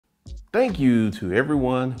Thank you to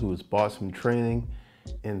everyone who has bought some training,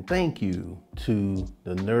 and thank you to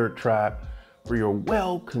the Nerd Tribe for your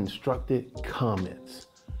well-constructed comments.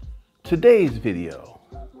 Today's video,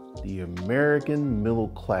 the American middle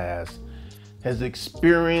class has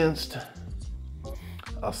experienced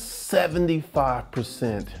a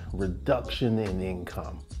 75% reduction in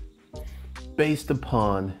income based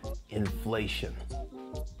upon inflation.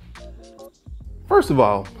 First of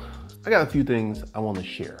all, I got a few things I want to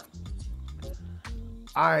share.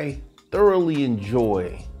 I thoroughly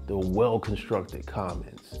enjoy the well-constructed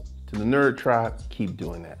comments. To the Nerd Tribe, keep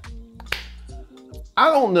doing that.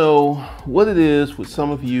 I don't know what it is with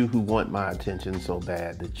some of you who want my attention so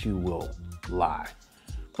bad that you will lie,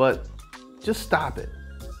 but just stop it.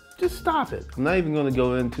 Just stop it. I'm not even going to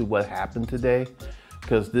go into what happened today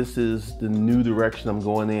because this is the new direction I'm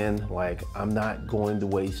going in. Like, I'm not going to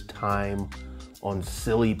waste time on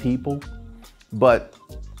silly people. But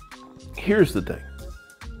here's the thing.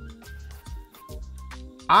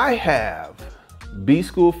 I have B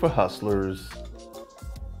School for Hustlers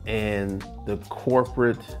and the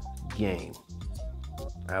corporate game.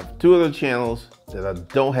 I have two other channels that I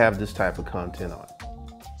don't have this type of content on.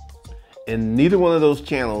 And neither one of those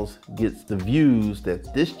channels gets the views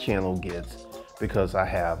that this channel gets because I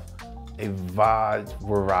have a wide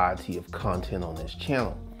variety of content on this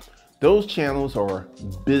channel. Those channels are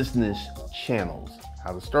business channels.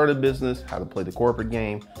 How to start a business, how to play the corporate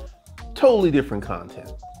game, totally different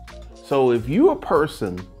content. So if you're a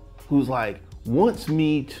person who's like, wants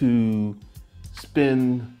me to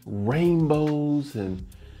spin rainbows and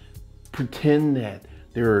pretend that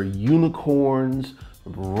there are unicorns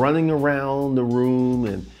running around the room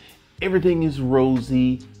and everything is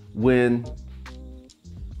rosy, when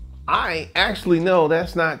I actually know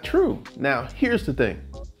that's not true. Now, here's the thing.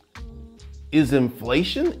 Is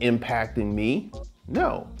inflation impacting me?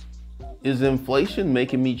 No. Is inflation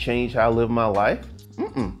making me change how I live my life?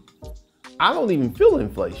 I don't even feel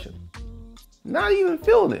inflation. Not even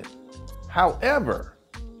feeling it. However,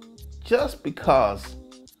 just because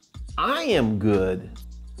I am good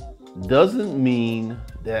doesn't mean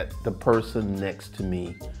that the person next to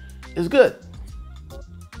me is good.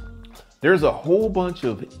 There's a whole bunch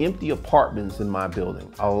of empty apartments in my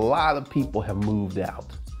building. A lot of people have moved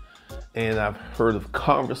out. And I've heard of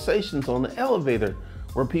conversations on the elevator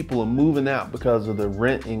where people are moving out because of the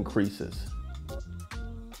rent increases.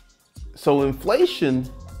 So inflation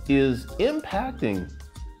is impacting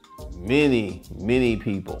many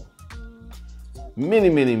people.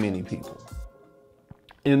 Many people.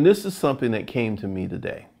 And this is something that came to me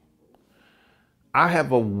today. I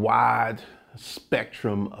have a wide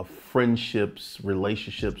spectrum of friendships,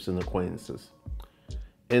 relationships, and acquaintances.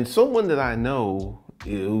 And someone that I know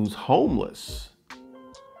who's homeless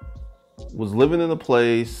was living in a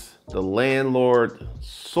place, the landlord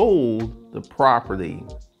sold the property,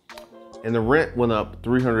 and the rent went up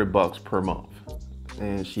 $300 per month,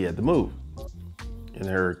 and she had to move. And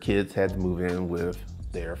her kids had to move in with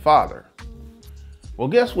their father. Well,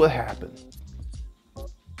 guess what happened?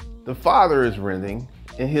 The father is renting,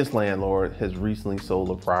 and his landlord has recently sold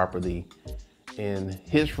a property, and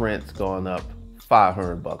his rent's gone up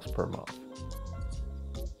 $500 per month.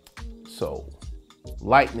 So,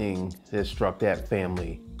 lightning has struck that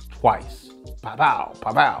family twice. Pow, pow,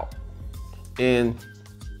 pow, pow. And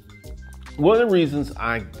one of the reasons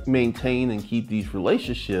I maintain and keep these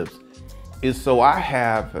relationships is so I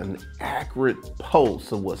have an accurate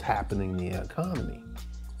pulse of what's happening in the economy.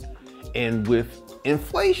 And with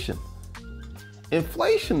inflation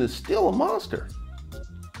is still a monster.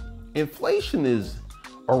 Inflation is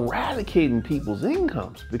eradicating people's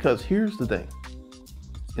incomes because here's the thing,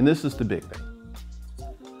 and this is the big thing.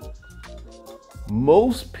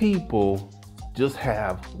 Most people just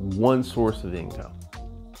have one source of income.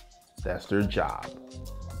 That's their job.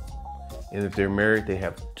 And if they're married, they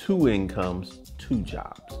have two incomes, two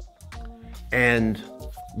jobs. And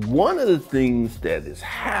one of the things that is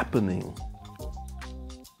happening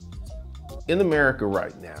in America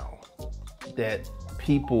right now that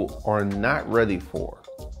people are not ready for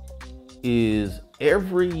is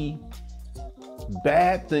every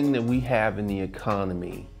bad thing that we have in the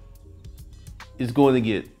economy is going to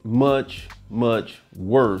get much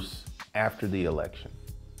worse after the election.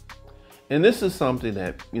 And this is something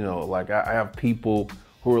that, like I have people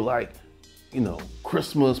who are like,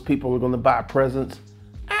 Christmas, people are going to buy presents.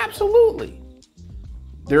 Absolutely.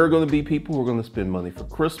 There are going to be people who are going to spend money for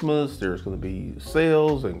Christmas. There's going to be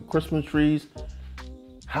sales and Christmas trees.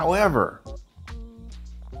 However,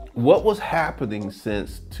 what was happening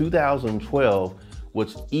since 2012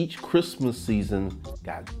 which each Christmas season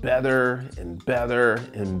got better and better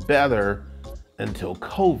and better until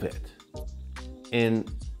COVID. And,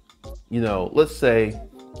 let's say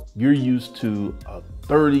you're used to a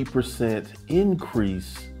 30%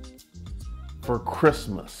 increase for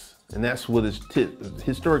Christmas. And that's what it's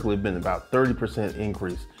historically been, about 30%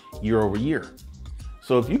 increase year over year.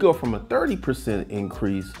 So if you go from a 30%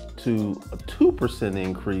 increase to a 2%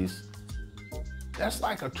 increase, that's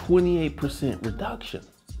like a 28% reduction.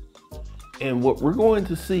 And what we're going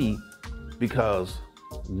to see, because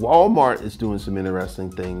Walmart is doing some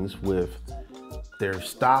interesting things with their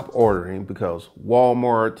stop ordering, because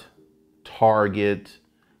Walmart, Target,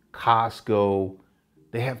 Costco,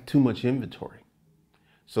 they have too much inventory.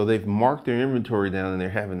 So they've marked their inventory down and they're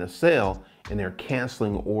having a sale and they're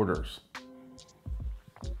canceling orders.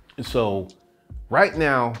 So right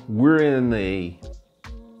now we're in a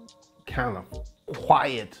kind of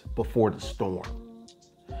quiet before the storm,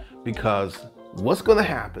 because what's going to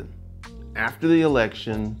happen after the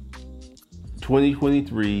election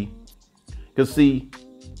 2023, because see,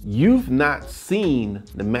 you've not seen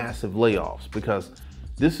the massive layoffs, because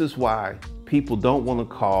this is why people don't want to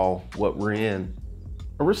call what we're in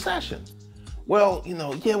a recession. Well,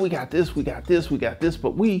 yeah, we got this,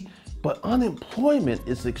 but unemployment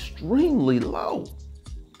is extremely low.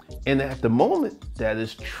 And at the moment, that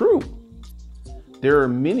is true. There are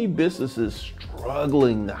many businesses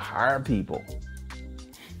struggling to hire people.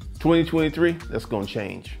 2023, that's going to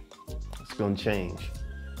change. It's going to change.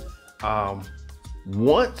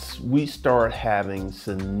 Once we start having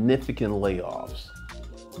significant layoffs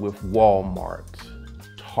with Walmart,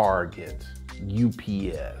 Target,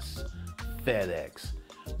 UPS, FedEx,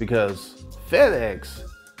 because FedEx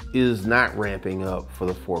is not ramping up for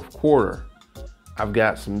the fourth quarter. I've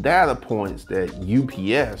got some data points that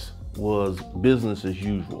UPS was business as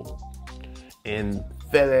usual. And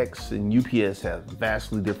FedEx and UPS have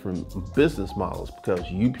vastly different business models, because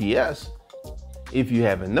UPS, if you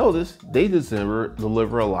haven't noticed, they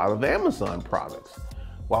deliver a lot of Amazon products,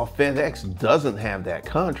 while FedEx doesn't have that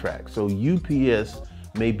contract. So UPS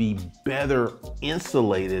may be better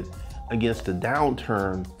insulated against a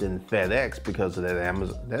downturn than FedEx because of that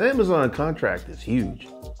Amazon. That Amazon contract is huge.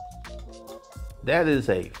 That is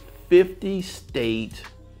a 50-state,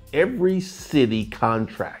 every city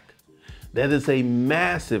contract. That is a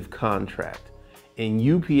massive contract, and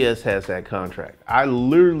UPS has that contract. I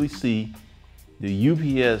literally see the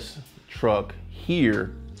UPS truck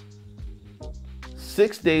here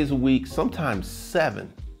 6 days a week, sometimes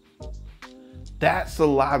 7. That's a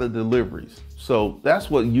lot of deliveries. So that's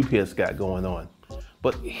what UPS got going on.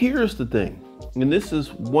 But here's the thing, and this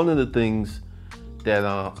is one of the things that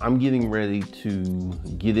I'm getting ready to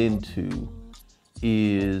get into,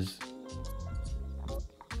 is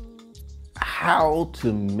how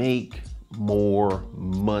to make more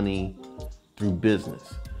money through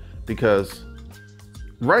business. Because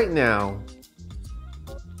right now,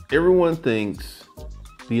 everyone thinks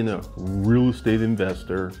being a real estate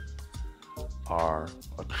investor or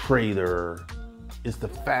a trader is the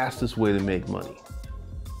fastest way to make money.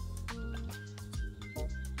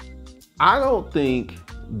 I don't think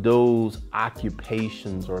those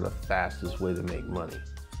occupations are the fastest way to make money.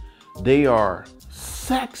 They are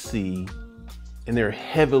sexy and they're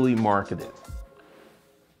heavily marketed.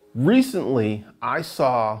 Recently, I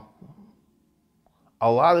saw a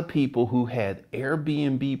lot of people who had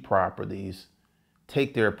Airbnb properties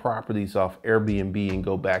take their properties off Airbnb and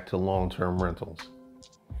go back to long-term rentals.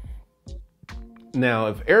 Now,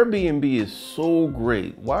 if Airbnb is so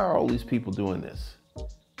great, why are all these people doing this?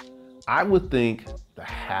 I would think the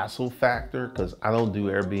hassle factor, because I don't do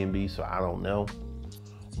Airbnb, so I don't know.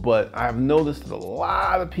 But I've noticed that a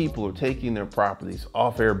lot of people are taking their properties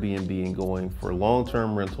off Airbnb and going for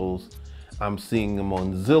long-term rentals. I'm seeing them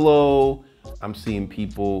on Zillow. I'm seeing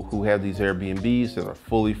people who have these Airbnbs that are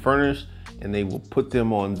fully furnished, and they will put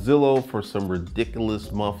them on Zillow for some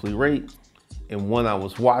ridiculous monthly rate. And one I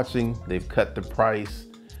was watching, they've cut the price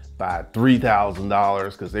by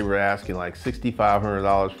 $3,000 because they were asking like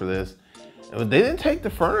 $6,500 for this. And they didn't take the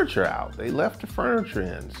furniture out. They left the furniture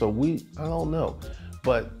in. So I don't know.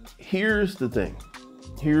 But here's the thing.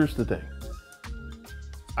 Here's the thing.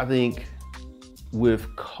 I think with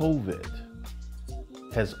COVID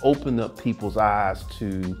has opened up people's eyes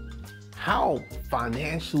to how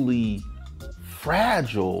financially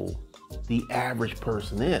fragile the average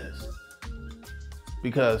person is.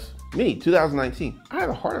 Because me, 2019, I had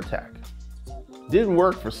a heart attack. Didn't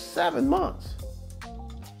work for 7 months.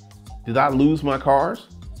 Did I lose my cars?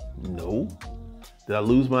 No. Did I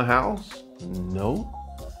lose my house? No.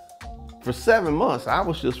 For 7 months, I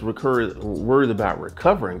was just worried about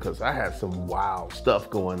recovering because I had some wild stuff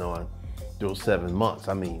going on those 7 months.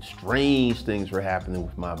 I mean, strange things were happening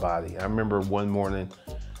with my body. I remember one morning,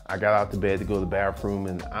 I got out to bed to go to the bathroom,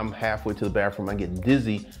 and I'm halfway to the bathroom, I get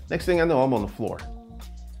dizzy. Next thing I know, I'm on the floor.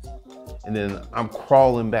 And then I'm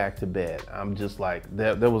crawling back to bed. I'm just like,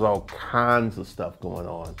 there was all kinds of stuff going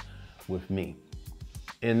on with me.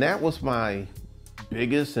 And that was my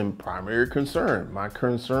biggest and primary concern. My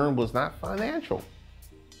concern was not financial.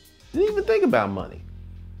 Didn't even think about money.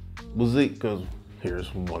 Was it? Because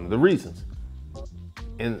here's one of the reasons.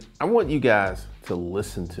 And I want you guys to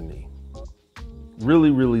listen to me.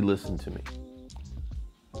 Really, really listen to me.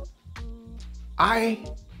 I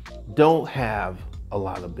don't have a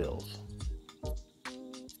lot of bills.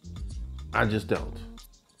 I just don't.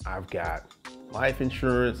 I've got life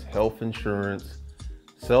insurance, health insurance,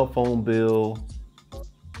 cell phone bill,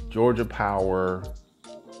 Georgia Power,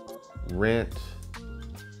 rent,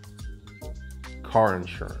 car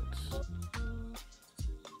insurance,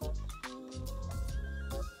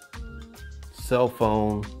 cell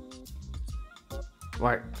phone.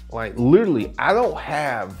 Like literally, I don't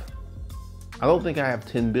think I have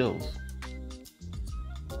 10 bills.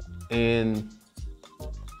 And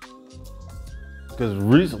because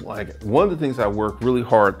one of the things I work really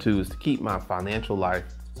hard to is to keep my financial life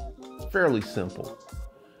fairly simple.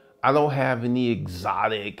 I don't have any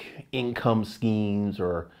exotic income schemes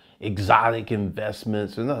or exotic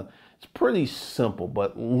investments or nothing. It's pretty simple,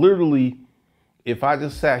 but literally, if I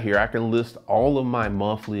just sat here, I can list all of my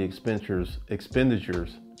monthly expenditures.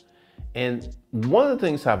 And one of the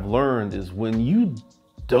things I've learned is when you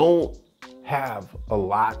don't have a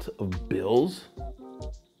lot of bills,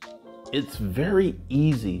 it's very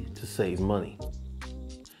easy to save money.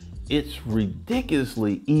 It's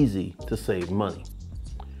ridiculously easy to save money.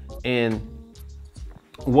 And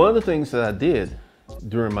one of the things that I did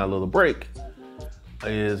during my little break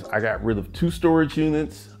is I got rid of 2 storage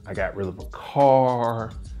units. I got rid of a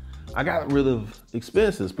car. I got rid of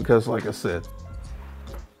expenses because, like I said,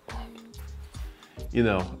 you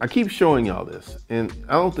know, I keep showing y'all this and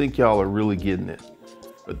I don't think y'all are really getting it,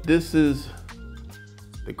 but this is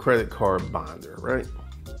the credit card binder, right?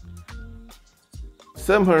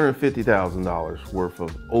 $750,000 worth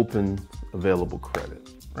of open available credit,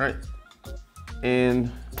 right?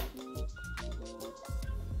 And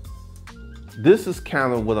this is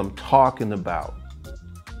kind of what I'm talking about.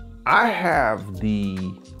 I have the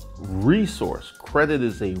resource. Credit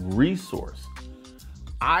is a resource.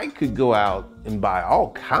 I could go out and buy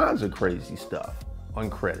all kinds of crazy stuff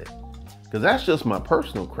on credit because that's just my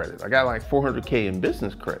personal credit. I got like $400K in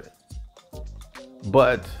business credit,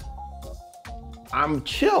 but I'm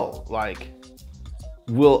chill. Like,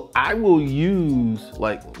 I will use,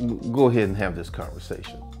 like, go ahead and have this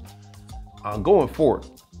conversation. Going forward,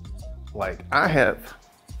 like, I have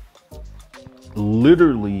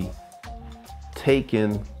literally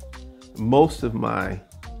taken most of my,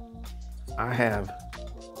 I have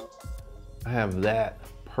that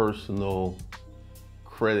personal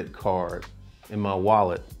credit card in my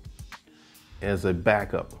wallet as a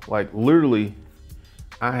backup. Like, literally,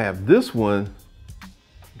 I have this one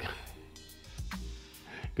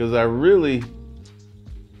because I really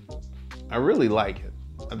like it.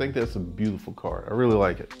 I think that's a beautiful card. I really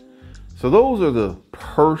like it. So those are the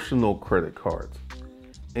personal credit cards.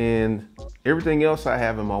 And everything else I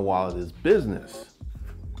have in my wallet is business.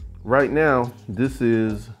 Right now, this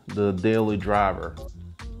is the daily driver.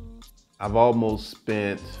 I've almost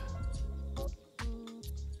spent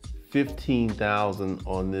 $15,000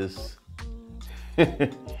 on this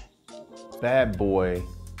bad boy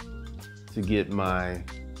to get my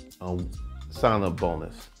sign-up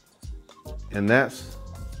bonus. And that's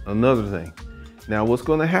another thing. Now, what's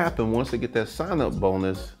going to happen once I get that sign-up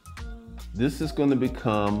bonus, this is going to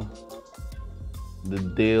become the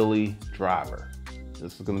daily driver.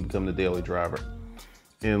 This is going to become the daily driver.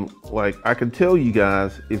 And like I can tell you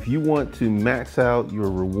guys, if you want to max out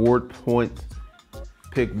your reward points,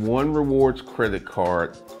 pick one rewards credit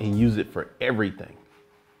card and use it for everything.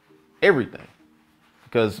 Everything.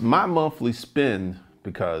 Because my monthly spend,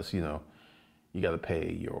 because, you know, you got to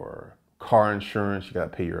pay your car insurance, you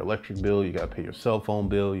got to pay your electric bill, you got to pay your cell phone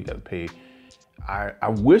bill, you got to pay, I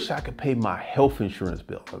wish I could pay my health insurance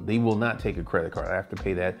bill. They will not take a credit card. I have to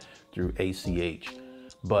pay that through ACH.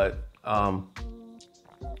 But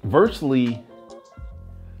virtually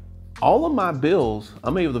all of my bills,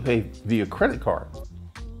 I'm able to pay via credit card.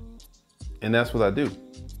 And that's what I do.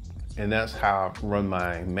 And that's how I run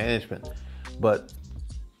my management. But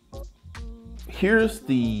here's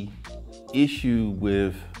the issue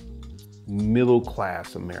with middle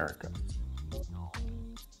class America.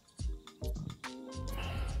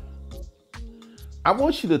 I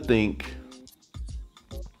want you to think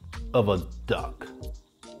of a duck.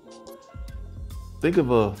 Think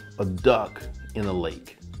of a duck in a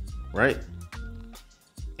lake, right?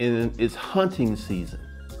 And it's hunting season.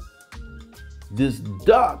 This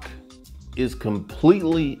duck is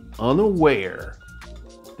completely unaware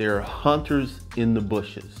there are hunters in the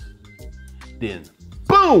bushes. Then,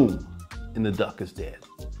 boom, and the duck is dead.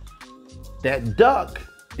 That duck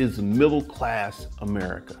is middle class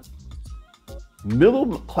America.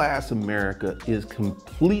 Middle class America is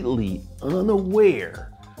completely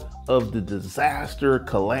unaware of the disaster,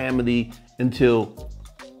 calamity, until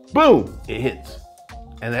boom, it hits.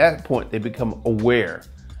 And at that point, they become aware.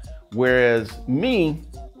 Whereas me,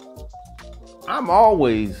 I'm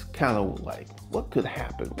always kind of like, what could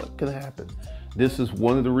happen? What could happen? This is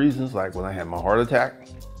one of the reasons, like when I had my heart attack,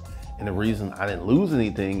 and the reason I didn't lose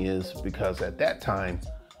anything is because at that time,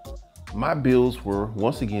 my bills were,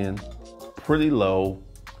 once again, pretty low,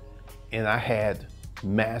 and I had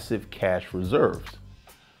massive cash reserves.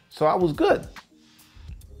 So I was good.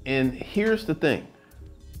 And here's the thing.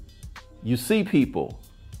 You see people,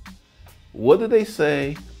 what do they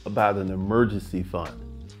say about an emergency fund?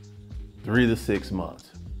 3 to 6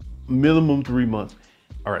 months, minimum 3 months.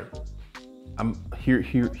 All right,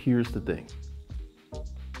 here's the thing.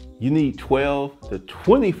 You need 12 to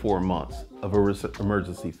 24 months of an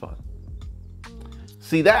emergency fund.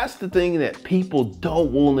 See, that's the thing that people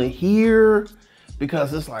don't want to hear,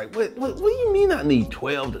 because it's like, what do you mean I need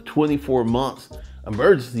 12 to 24 months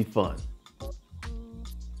emergency fund?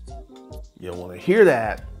 You don't want to hear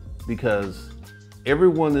that, because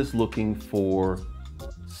everyone is looking for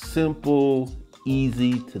simple,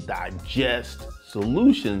 easy to digest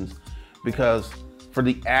solutions, because for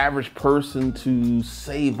the average person to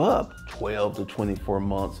save up 12 to 24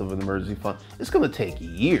 months of an emergency fund, it's going to take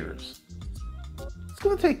years. It's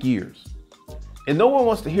going to take years. And no one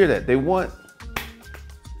wants to hear that. They want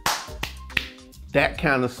that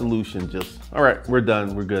kind of solution. Just, all right, we're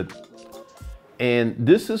done, we're good. And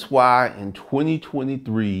this is why in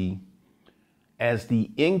 2023, as the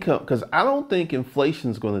income, because I don't think inflation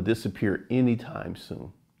is going to disappear anytime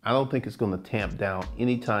soon. I don't think it's going to tamp down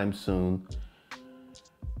anytime soon.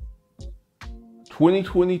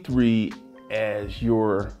 2023, as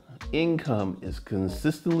your income is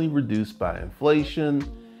consistently reduced by inflation,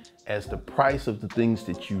 as the price of the things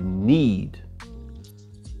that you need,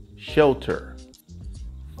 shelter,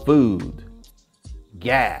 food,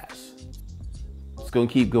 gas, it's going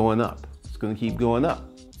to keep going up. It's going to keep going up.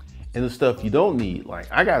 And the stuff you don't need, like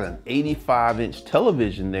I got an 85-inch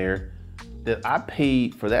television there that I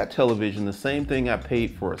paid for that television the same thing I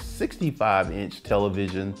paid for a 65-inch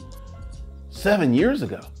television 7 years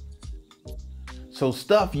ago. So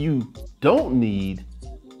stuff you don't need,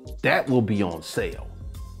 that will be on sale.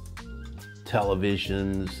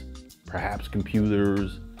 Televisions, perhaps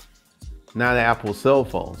computers, not Apple cell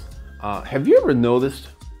phones. Have you ever noticed,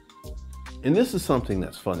 and this is something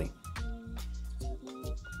that's funny,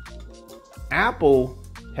 Apple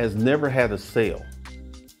has never had a sale.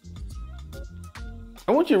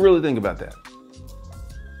 I want you to really think about that.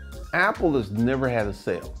 Apple has never had a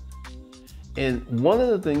sale. And one of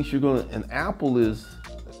the things and Apple is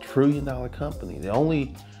a $1 trillion company. The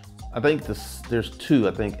only, I think there's two.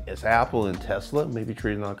 I think it's Apple and Tesla, maybe $1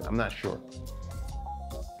 trillion. I'm not sure.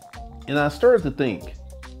 And I started to think,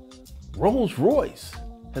 Rolls-Royce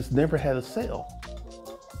has never had a sale.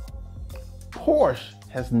 Porsche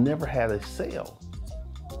has never had a sale.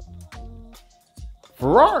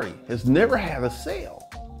 Ferrari has never had a sale.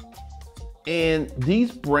 And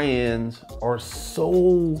these brands are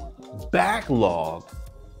so backlogged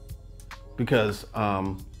because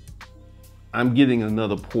I'm getting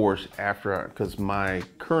another Porsche because my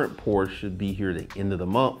current Porsche should be here at the end of the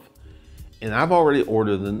month. And I've already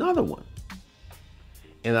ordered another one.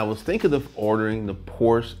 And I was thinking of ordering the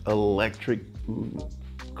Porsche electric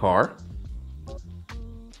car.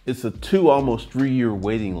 It's a almost 3-year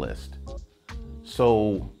waiting list.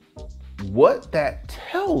 So what that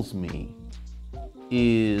tells me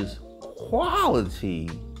is quality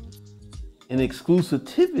and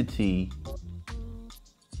exclusivity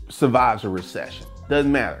survives a recession.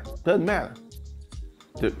 Doesn't matter. Doesn't matter.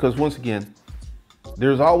 Because once again,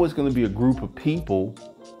 there's always going to be a group of people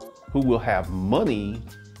who will have money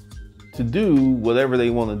to do whatever they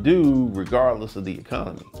want to do regardless of the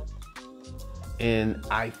economy. And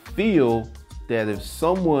I feel that if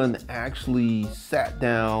someone actually sat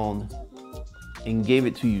down and gave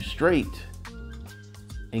it to you straight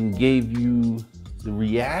and gave you the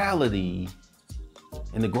reality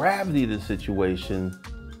and the gravity of the situation,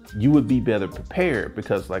 you would be better prepared.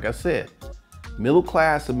 Because like I said, Middle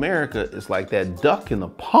class America is like that duck in the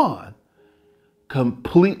pond,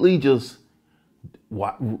 completely just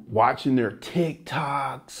watching their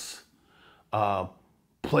TikToks,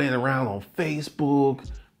 playing around on Facebook,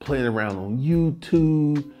 playing around on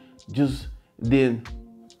YouTube, just then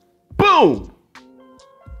boom.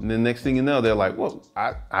 And then next thing you know, they're like, whoa,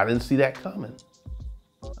 I didn't see that coming.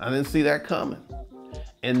 I didn't see that coming.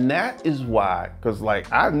 And that is why, because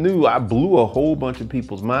like I knew I blew a whole bunch of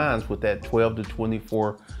people's minds with that 12 to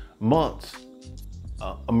 24 months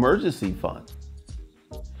emergency fund.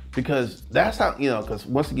 Because that's how, you know, because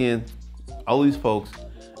once again, all these folks,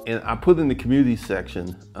 and I put in the community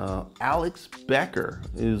section, Alex Becker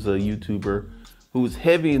is a YouTuber who's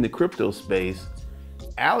heavy in the crypto space.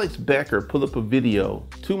 Alex Becker put up a video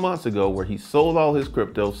 2 months ago where he sold all his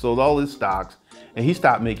crypto, sold all his stocks, and he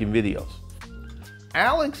stopped making videos.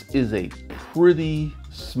 Alex is a pretty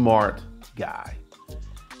smart guy.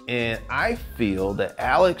 And I feel that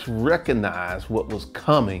Alex recognized what was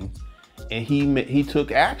coming and he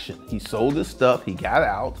took action. He sold his stuff, he got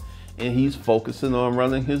out, and he's focusing on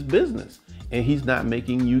running his business. And he's not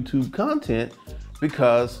making YouTube content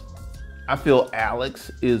because I feel Alex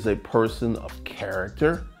is a person of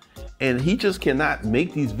character and he just cannot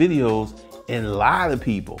make these videos and lie to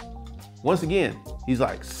people. Once again, he's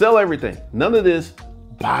like, sell everything. None of this,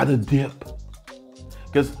 buy the dip.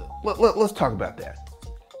 Because let's talk about that.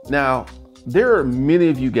 Now, there are many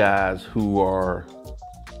of you guys who are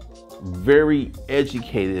very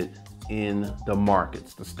educated in the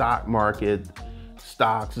markets, the stock market,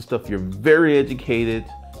 stocks and stuff. You're very educated.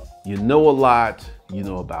 You know a lot. You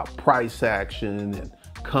know about price action and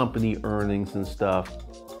company earnings and stuff.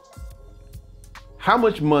 How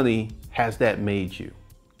much money has that made you?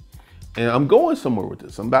 And I'm going somewhere with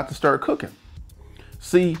this. I'm about to start cooking.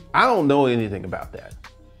 See, I don't know anything about that.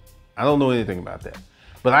 I don't know anything about that.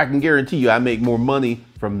 But I can guarantee you I make more money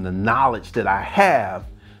from the knowledge that I have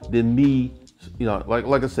than me, you know,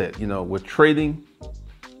 like I said, you know, with trading,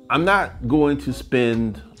 I'm not going to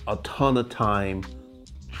spend a ton of time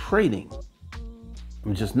trading.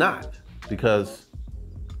 I'm just not, because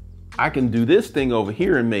I can do this thing over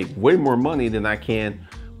here and make way more money than I can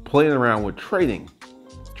playing around with trading.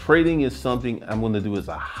 Trading is something I'm going to do as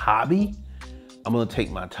a hobby. I'm going to take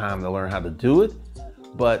my time to learn how to do it.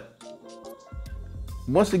 But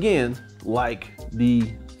once again, like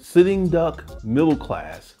the sitting duck middle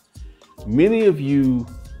class, many of you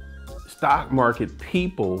stock market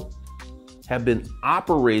people have been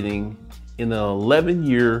operating in an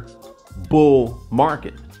 11-year bull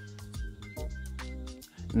market.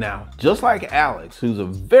 Now, just like Alex, who's a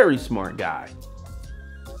very smart guy,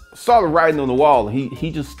 saw the writing on the wall, and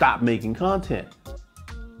he just stopped making content.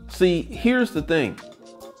 See, here's the thing.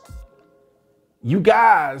 You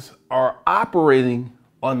guys are operating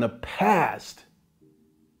on the past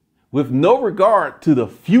with no regard to the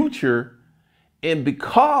future, and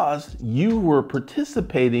because you were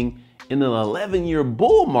participating in an 11-year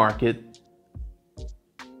bull market,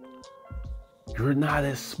 you're not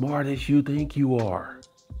as smart as you think you are.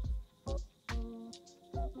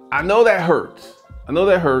 I know that hurts. I know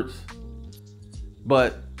that hurts,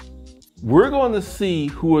 but we're going to see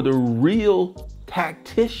who are the real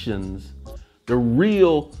tacticians, the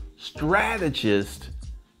real strategists,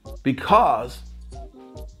 because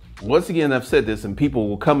once again, I've said this and people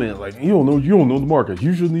will come in like, you don't know the markets.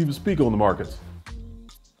 You shouldn't even speak on the markets.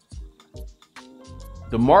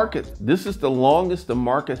 The market, this is the longest the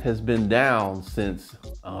market has been down since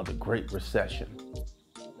the Great Recession.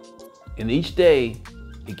 And each day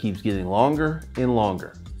it keeps getting longer and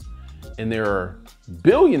longer. And there are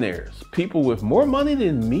billionaires, people with more money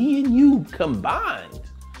than me and you combined,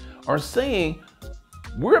 are saying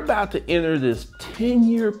we're about to enter this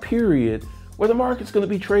 10-year period where the market's going to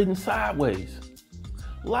be trading sideways.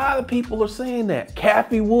 A lot of people are saying that.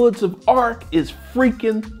 Kathy Woods of ARK is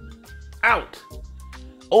freaking out.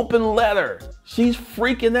 Open letter. She's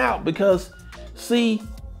freaking out because, see,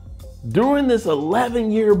 during this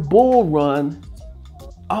 11-year bull run,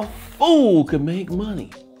 a fool could make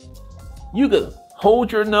money. You could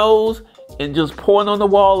hold your nose and just point on the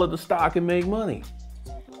wall of the stock and make money.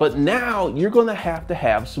 But now you're going to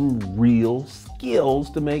have some real skills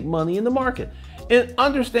to make money in the market. And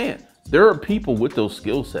understand, there are people with those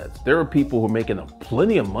skill sets. There are people who are making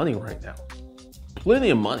plenty of money right now.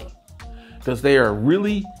 Plenty of money. Because they are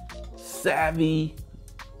really savvy,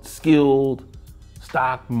 skilled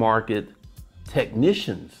stock market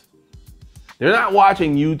technicians. They're not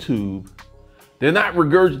watching YouTube. They're not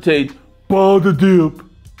regurgitating, buy the dip,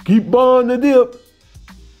 keep buying the dip.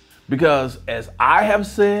 Because as I have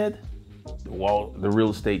said, the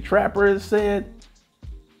real estate trapper has said,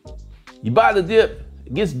 You buy the dip,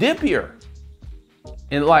 it gets dippier.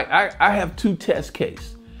 And like I have 2 test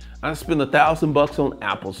cases. I spent $1,000 on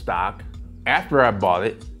Apple stock. After I bought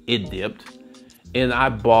it, it dipped. And I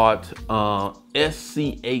bought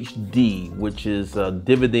SCHD, which is a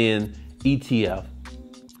dividend ETF.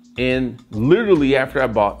 And literally after I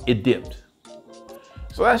bought, it dipped.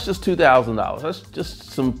 So that's just $2,000. That's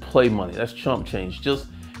just some play money. That's chump change. Just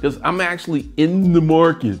because I'm actually in the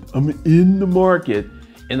market. I'm in the market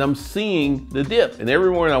and I'm seeing the dip. And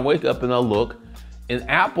every morning I wake up and I look, and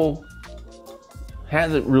Apple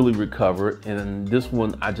hasn't really recovered. And this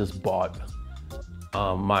one I just bought.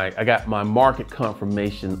 I got my market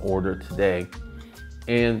confirmation order today,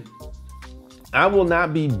 and I will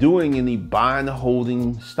not be doing any buying and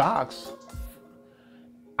holding stocks.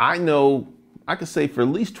 I know I could say for at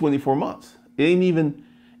least 24 months. It ain't even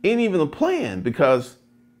a plan, because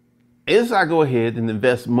as I go ahead and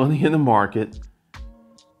invest money in the market,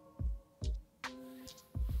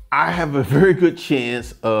 I have a very good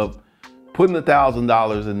chance of putting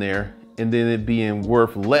 $1,000 in there and then it being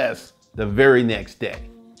worth less the very next day.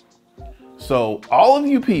 So all of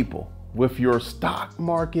you people with your stock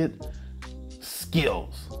market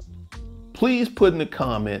skills, please put in the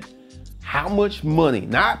comment how much money,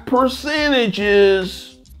 not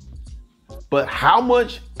percentages, but how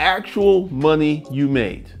much actual money you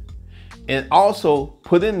made. And also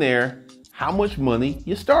put in there how much money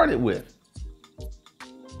you started with.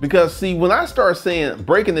 Because see, when I start saying,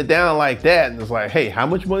 breaking it down like that, and it's like, hey, how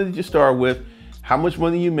much money did you start with? How much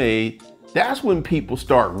money you made? That's when people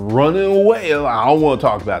start running away. I don't want to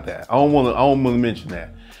talk about that. I don't want to mention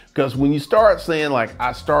that. Because when you start saying like,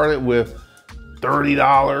 I started with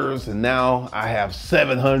 $30 and now I have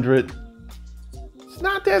 700, it's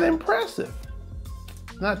not that impressive.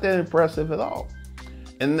 Not that impressive at all.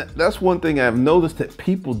 And that's one thing I've noticed, that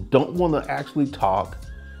people don't want to actually talk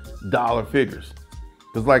dollar figures.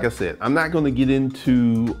 Because like I said, I'm not going to get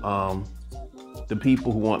into the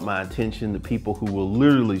people who want my attention, the people who will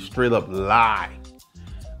literally straight up lie.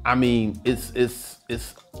 I mean, it's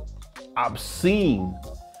obscene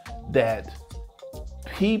that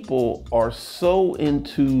people are so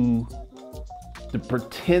into the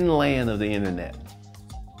pretend land of the internet.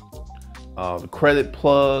 The credit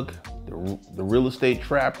plug, the real estate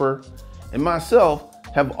trapper, and myself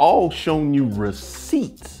have all shown you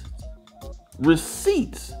receipts,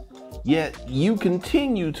 yet you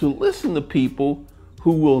continue to listen to people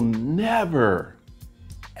who will never,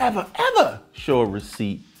 ever show a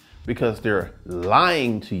receipt because they're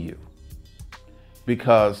lying to you.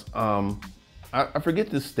 Because I forget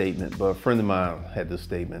this statement, but a friend of mine had this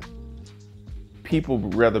statement: people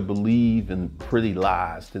would rather believe in pretty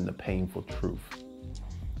lies than the painful truth.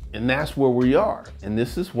 And that's where we are. And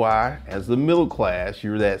this is why, as the middle class,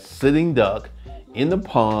 you're that sitting duck in the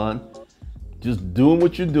pond, just doing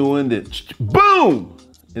what you're doing, that boom!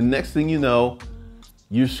 And next thing you know,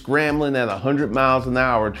 you're scrambling at 100 miles an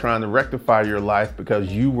hour trying to rectify your life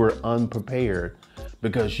because you were unprepared,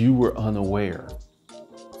 because you were unaware.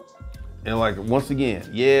 And like, once again,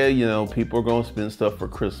 yeah, you know, people are gonna spend stuff for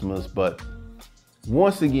Christmas, but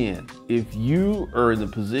once again, if you are in a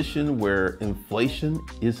position where inflation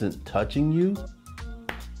isn't touching you,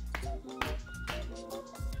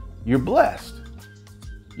 you're blessed.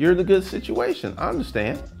 You're in a good situation. I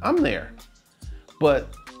understand. I'm there.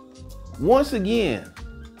 But once again,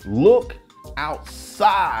 look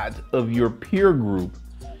outside of your peer group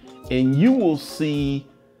and you will see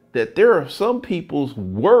that there are some people's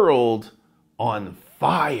world on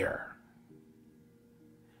fire.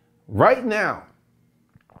 Right now,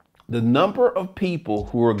 the number of people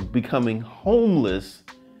who are becoming homeless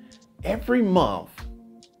every month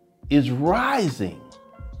is rising.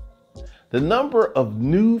 The number of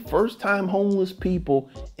new first-time homeless people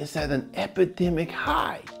is at an epidemic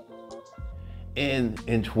high. And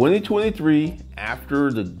in 2023,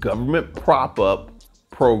 after the government prop-up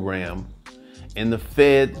program and the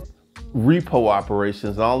Fed repo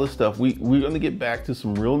operations and all this stuff, we're gonna get back to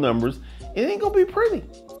some real numbers. It ain't gonna be pretty.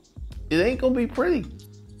 It ain't gonna be pretty.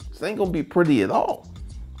 This ain't gonna be pretty at all.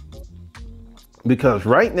 Because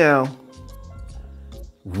right now,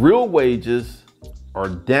 real wages are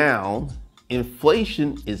down.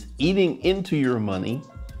 Inflation is eating into your money.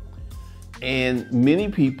 And many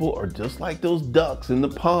people are just like those ducks in the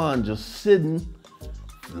pond, just sitting,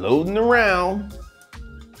 floating around.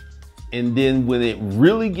 And then when it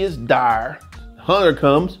really gets dire, hunter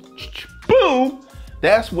comes, boom,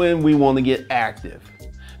 that's when we want to get active.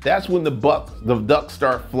 That's when the ducks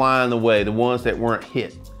start flying away, the ones that weren't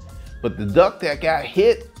hit. But the duck that got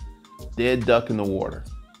hit, dead duck in the water,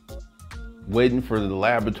 waiting for the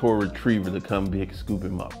laboratory retriever to come scoop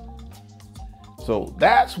him up. So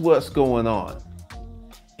that's what's going on.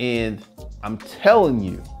 And I'm telling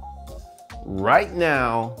you, right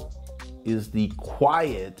now is the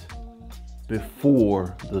quiet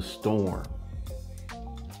before the storm.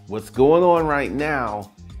 What's going on right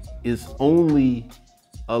now is only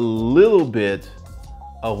a little bit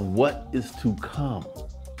of what is to come.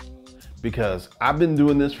 Because I've been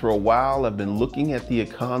doing this for a while. I've been looking at the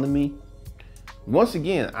economy. Once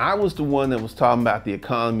again, I was the one that was talking about the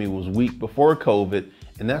economy was weak before COVID,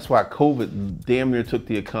 and that's why COVID damn near took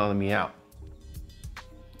the economy out.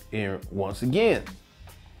 And once again,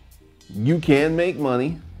 you can make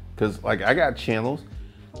money, because like I got channels.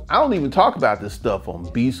 I don't even talk about this stuff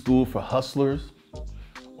on B School for Hustlers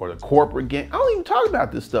or the corporate game. I don't even talk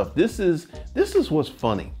about this stuff. This is what's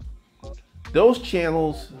funny. Those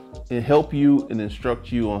channels help you and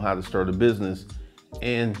instruct you on how to start a business.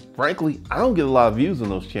 And frankly, I don't get a lot of views on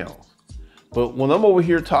those channels. But when I'm over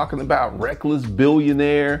here talking about reckless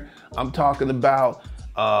billionaire, I'm talking about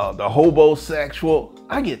the hobosexual,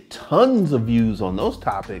 I get tons of views on those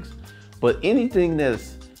topics. But anything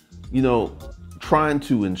that's, you know, trying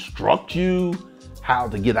to instruct you how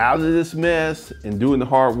to get out of this mess and doing the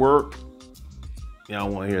hard work, I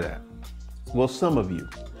don't want to hear that. Well, some of you.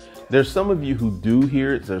 There's some of you who do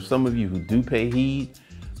hear it. There's some of you who do pay heed.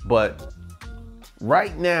 But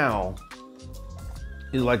right now,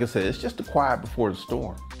 like I said, it's just the quiet before the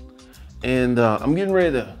storm. And I'm getting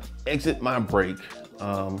ready to exit my break.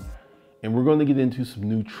 And we're going to get into some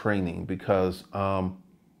new training because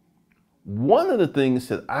one of the things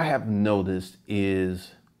that I have noticed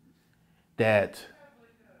is that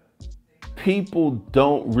people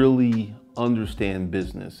don't really understand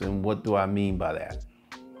business. And what do I mean by that?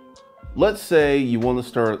 Let's say you want to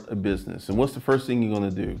start a business, and what's the first thing you're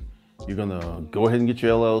going to do? You're going to go ahead and get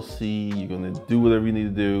your LLC. You're going to do whatever you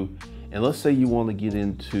need to do. And let's say you want to get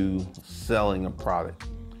into selling a product.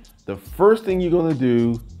 The first thing you're going to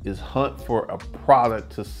do is hunt for a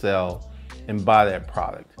product to sell and buy that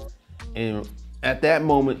product. And at that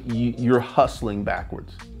moment, you're hustling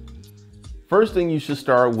backwards. First thing you should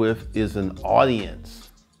start with is an audience.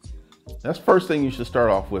 That's the first thing you should start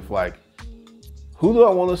off with. Like, who do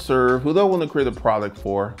I want to serve? Who do I want to create a product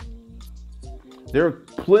for? There are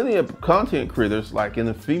plenty of content creators, like in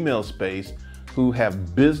the female space, who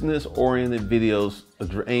have business-oriented videos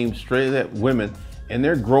aimed straight at women, and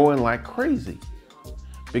they're growing like crazy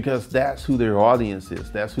because that's who their audience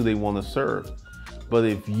is. That's who they want to serve. But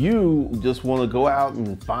if you just want to go out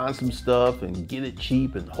and find some stuff and get it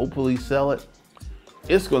cheap and hopefully sell it,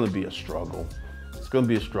 it's going to be a struggle. It's going to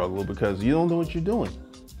be a struggle because you don't know what you're doing.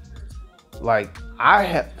 Like, I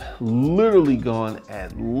have literally gone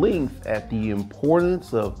at length at the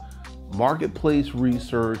importance of marketplace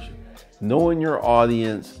research, knowing your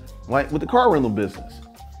audience, like with the car rental business.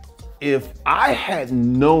 If I had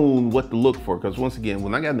known what to look for, because once again,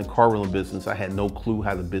 when I got in the car rental business, I had no clue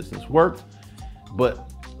how the business worked.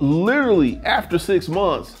 But literally after 6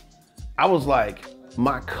 months, I was like,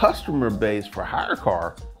 my customer base for hire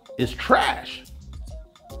car is trash.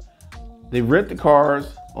 They rent the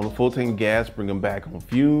cars on a full tank of gas, bring them back on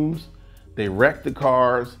fumes. They wreck the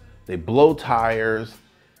cars, they blow tires.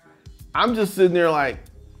 I'm just sitting there like,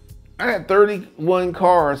 I had 31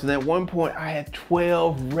 cars, and at one point I had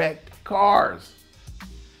 12 wrecked cars.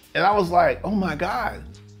 And I was like, oh my God,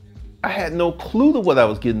 I had no clue to what I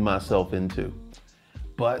was getting myself into.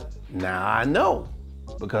 But now I know,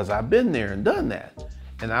 because I've been there and done that.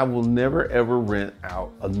 And I will never ever rent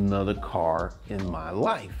out another car in my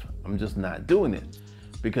life. I'm just not doing it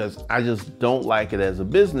because I just don't like it as a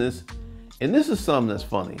business. And this is something that's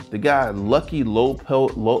funny. The guy, Lucky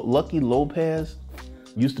Lopez,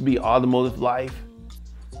 used to be Automotive Life.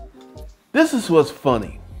 This is what's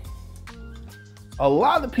funny. A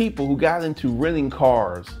lot of people who got into renting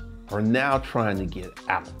cars are now trying to get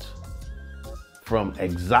out. From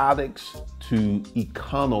exotics to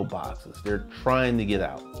econo boxes. They're trying to get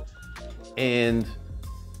out. And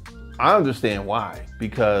I understand why,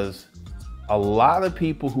 because a lot of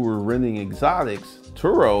people who are renting exotics,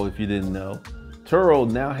 Turo, if you didn't know,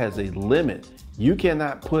 Turo now has a limit. You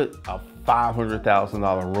cannot put a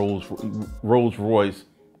 $500,000 Rolls Royce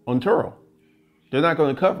on Turo. They're not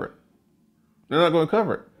going to cover it. They're not going to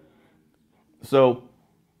cover it. So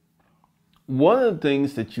one of the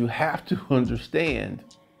things that you have to understand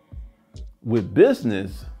with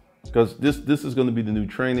business, because this is going to be the new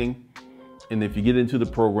training, and if you get into the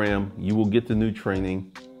program, you will get the new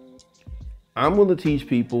training. I'm going to teach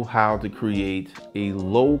people how to create a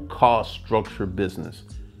low-cost structure business.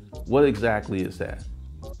 What exactly is that?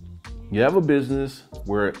 You have a business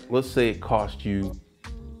where, let's say it costs you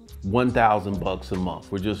 $1,000 a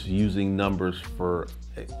month. We're just using numbers for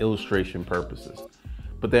illustration purposes.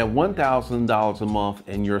 But that $1,000 a month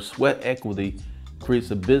and your sweat equity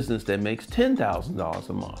creates a business that makes $10,000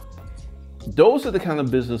 a month. Those are the kind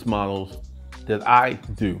of business models that I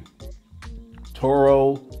do.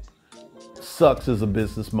 Toro sucks as a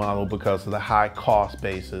business model because of the high cost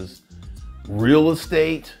basis. Real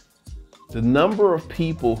estate, the number of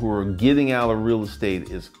people who are getting out of real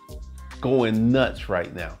estate is going nuts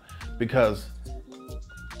right now. Because,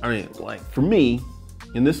 I mean, like for me,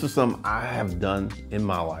 and this is something I have done in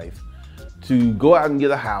my life, to go out and get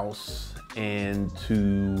a house and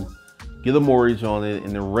to get a mortgage on it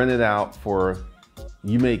and then rent it out for,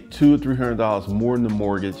 you make $200 or $300 more than the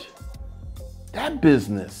mortgage. That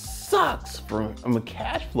business sucks from a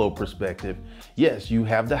cash flow perspective. Yes, you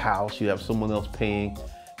have the house, you have someone else paying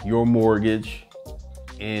your mortgage,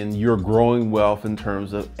 and you're growing wealth in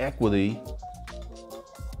terms of equity.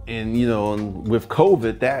 And you know, and with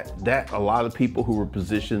COVID, that a lot of people who were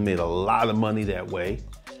positioned made a lot of money that way.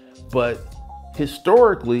 But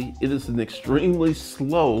historically, it is an extremely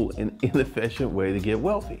slow and inefficient way to get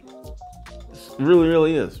wealthy. It really,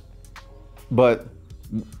 really is. But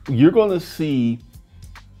you're going to see,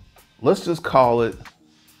 let's just call it,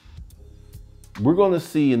 we're going to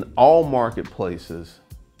see in all marketplaces,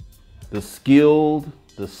 the skilled,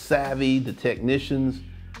 the savvy, the technicians.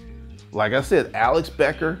 Like I said, Alex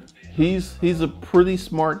Becker, he's a pretty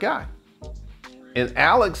smart guy. And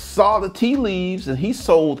Alex saw the tea leaves and he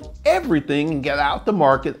sold everything and got out the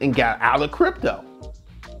market and got out of crypto.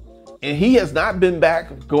 And he has not been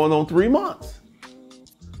back going on 3 months.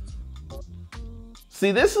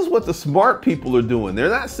 See, this is what the smart people are doing. They're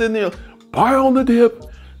not sitting there, buy on the dip.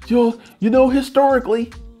 You know,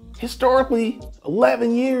 historically,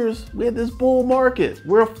 11 years, we had this bull market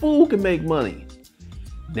where a fool can make money.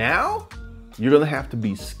 Now, you're gonna have to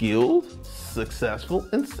be skilled, successful,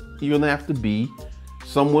 and you're gonna have to be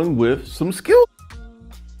someone with some skill.